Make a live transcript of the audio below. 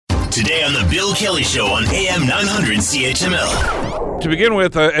Today on The Bill Kelly Show on AM 900 CHML. To begin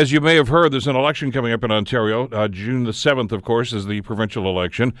with, as you may have heard, there's an election coming up in Ontario. June the 7th, of course, is the provincial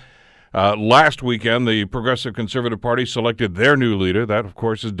election. Last weekend, the Progressive Conservative Party selected their new leader. That, of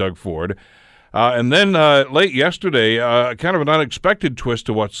course, is Doug Ford. And then late yesterday, kind of an unexpected twist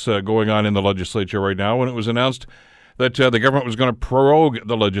to what's going on in the legislature right now when it was announced that the government was going to prorogue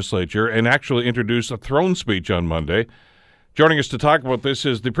the legislature and actually introduce a throne speech on Monday. Joining us to talk about this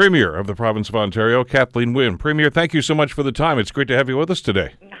is the Premier of the province of Ontario, Kathleen Wynne. Premier, thank you so much for the time. It's great to have you with us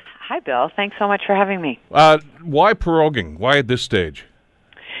today. Hi, Bill. Thanks so much for having me. Why proroguing? Why at this stage?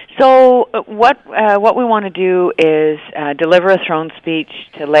 So what we want to do is deliver a throne speech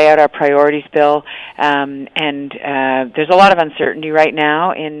to lay out our priorities, Bill. And there's a lot of uncertainty right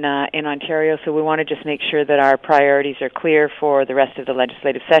now in Ontario, so we want to just make sure that our priorities are clear for the rest of the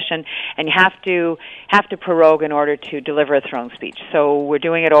legislative session. And you have to prorogue in order to deliver a throne speech. So we're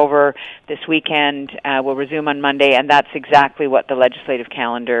doing it over this weekend. We'll resume on Monday, and that's exactly what the legislative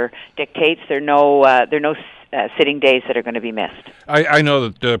calendar dictates. There are no sitting days that are going to be missed. I know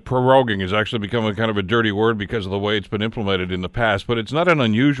that proroguing has actually become a kind of a dirty word because of the way it's been implemented in the past, but it's not an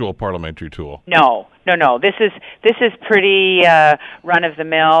unusual parliamentary tool. No. This is pretty run of the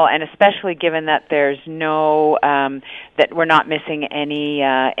mill, and especially given that there's no that we're not missing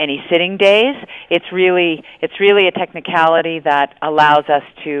any sitting days. It's really a technicality that allows us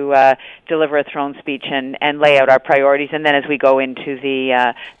to deliver a throne speech and lay out our priorities, and then as we go into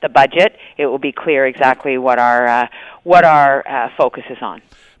the budget, it will be clear exactly what our focus is on.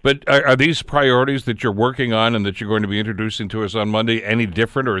 But are these priorities that you're working on and that you're going to be introducing to us on Monday any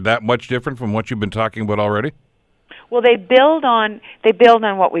different or that much different from what you've been talking about already? Well, they build on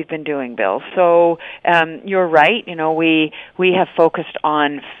what we've been doing, Bill. So you're right. You know, we have focused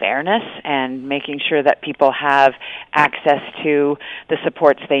on fairness and making sure that people have access to the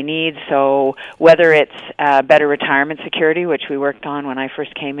supports they need. So whether it's better retirement security, which we worked on when I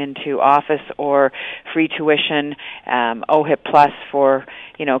first came into office, or free tuition, OHIP Plus for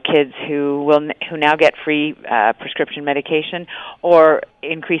kids who now get free prescription medication, or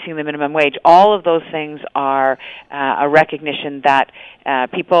increasing the minimum wage. All of those things are a recognition that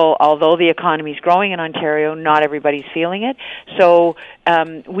people, although the economy is growing in Ontario, not everybody's feeling it. So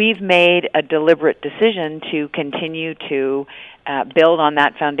we've made a deliberate decision to continue to build on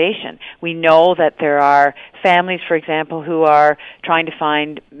that foundation. We know that there are families, for example, who are trying to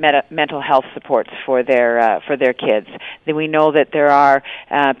find mental health supports for their kids. We know that there are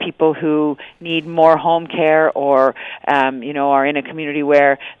people who need more home care, or are in a community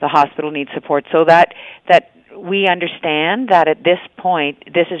where the hospital needs support. So that we understand that at this point,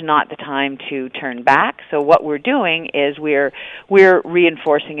 this is not the time to turn back. So what we're doing is we're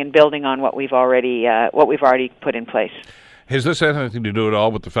reinforcing and building on what we've already put in place. Has this had anything to do at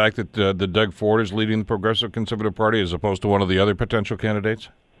all with the fact that Doug Ford is leading the Progressive Conservative Party as opposed to one of the other potential candidates?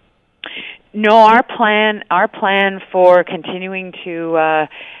 No, our plan for continuing to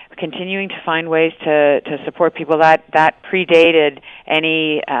find ways to support people that predated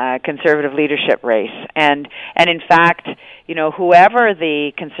any conservative leadership race, and in fact, whoever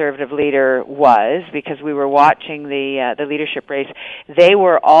the conservative leader was, because we were watching the leadership race, they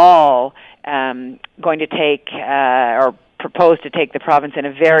were all going to take or proposed to take the province in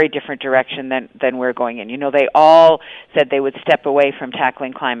a very different direction than we're going in. They all said they would step away from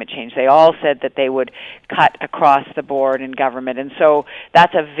tackling climate change. They all said that they would cut across the board in government. And so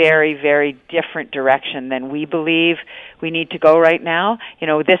that's a very, very different direction than we believe we need to go right now.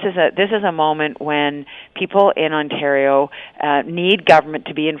 This is a moment when people in Ontario need government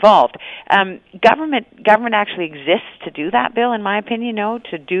to be involved. Government actually exists to do that, Bill, in my opinion,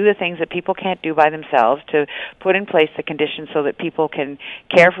 to do the things that people can't do by themselves, to put in place the conditions so that people can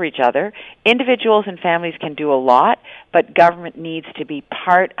care for each other. Individuals and families can do a lot, but government needs to be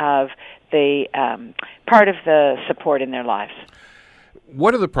part of the support in their lives.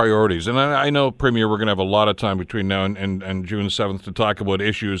 What are the priorities? And I know, Premier, we're going to have a lot of time between now and June 7th to talk about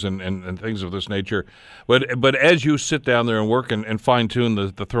issues and things of this nature. But as you sit down there and work and fine-tune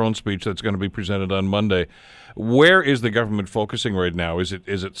the throne speech that's going to be presented on Monday, where is the government focusing right now? Is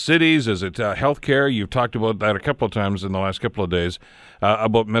it cities? Is it healthcare? You've talked about that a couple of times in the last couple of days,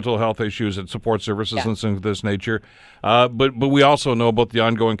 about mental health issues and support services and things of this nature. But we also know about the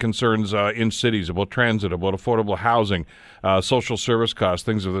ongoing concerns in cities, about transit, about affordable housing, social service costs,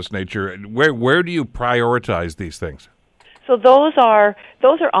 things of this nature. Where do you prioritize these things? So those are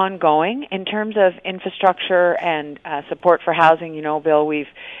ongoing in terms of infrastructure and support for housing. You know, Bill, we've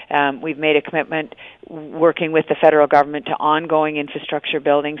made a commitment working with the federal government to ongoing infrastructure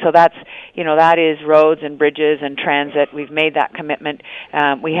building. So that is roads and bridges and transit. We've made that commitment.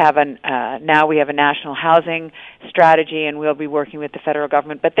 We have now we have a national housing strategy, and we'll be working with the federal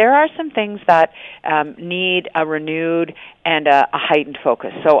government. But there are some things that need a renewed and a heightened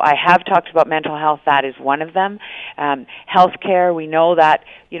focus. So I have talked about mental health. That is one of them. Healthcare, we know that,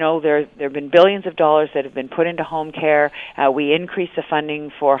 there have been billions of dollars that have been put into home care. We increase the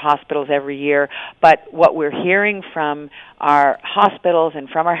funding for hospitals every year. But what we're hearing from our hospitals and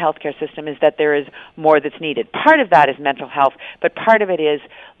from our healthcare system is that there is more that's needed. Part of that is mental health, but part of it is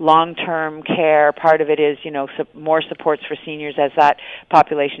long-term care. Part of it is, more supports for seniors as that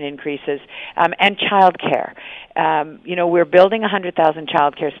population increases, and child care. We're building 100,000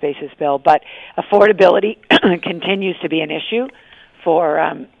 child care spaces, Bill, but affordability continues to be an issue for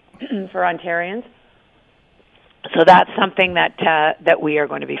Ontarians. So that's something that we are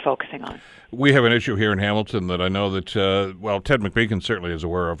going to be focusing on. We have an issue here in Hamilton that I know that, Ted McMeekin certainly is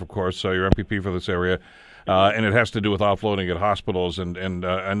aware of course, your MPP for this area, and it has to do with offloading at hospitals and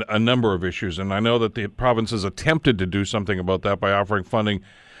a number of issues. And I know that the province has attempted to do something about that by offering funding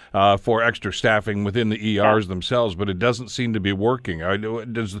for extra staffing within the ERs themselves, but it doesn't seem to be working.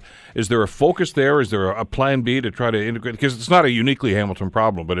 Is there a focus there? Is there a plan B to try to integrate? Because it's not a uniquely Hamilton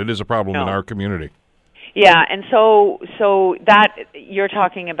problem, but it is a problem in our community. Yeah, and so that you're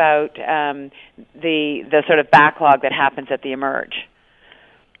talking about the sort of backlog that happens at the Emerge.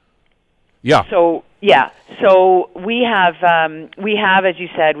 Yeah. So we have, as you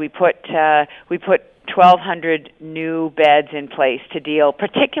said, we put 1,200 new beds in place to deal,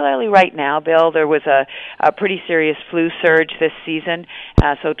 particularly right now, Bill. There was a pretty serious flu surge this season,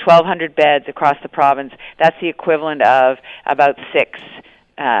 so 1,200 beds across the province. That's the equivalent of about 6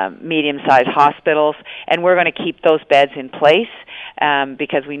 medium-sized hospitals, and we're going to keep those beds in place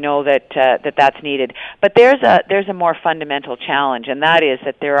because we know that that's needed. But there's a more fundamental challenge, and that is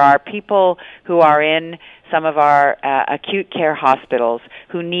that there are people who are in some of our acute care hospitals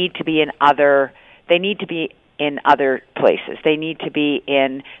who need to be in other places. They need to be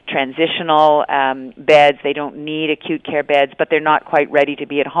in transitional beds. They don't need acute care beds, but they're not quite ready to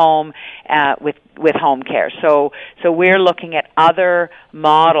be at home with home care. So we're looking at other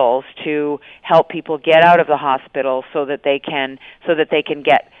models to help people get out of the hospital so that they can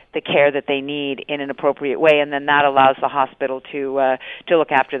get the care that they need in an appropriate way, and then that allows the hospital to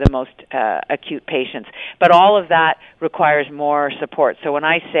look after the most acute patients. But all of that requires more support. So when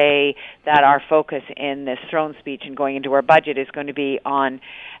I say that our focus in this throne speech and going into our budget is going to be on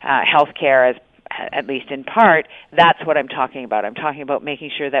health care, at least in part, that's what I'm talking about. I'm talking about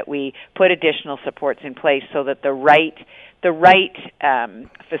making sure that we put additional supports in place so that the right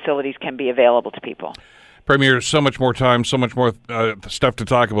facilities can be available to people. Premier, so much more time, so much more stuff to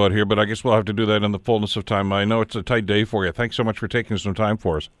talk about here, but I guess we'll have to do that in the fullness of time. I know it's a tight day for you. Thanks so much for taking some time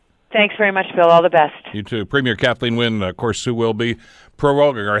for us. Thanks very much, Bill. All the best. You too. Premier Kathleen Wynne, of course, Sue will be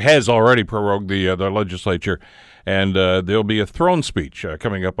proroguing, or has already prorogued the legislature, and there'll be a throne speech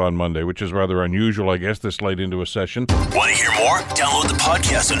coming up on Monday, which is rather unusual, I guess, this late into a session. Want to hear more? Download the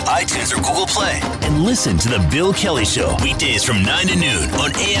podcast on iTunes or Google Play and listen to The Bill Kelly Show weekdays from 9 to noon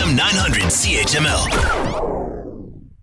on AM 900 CHML.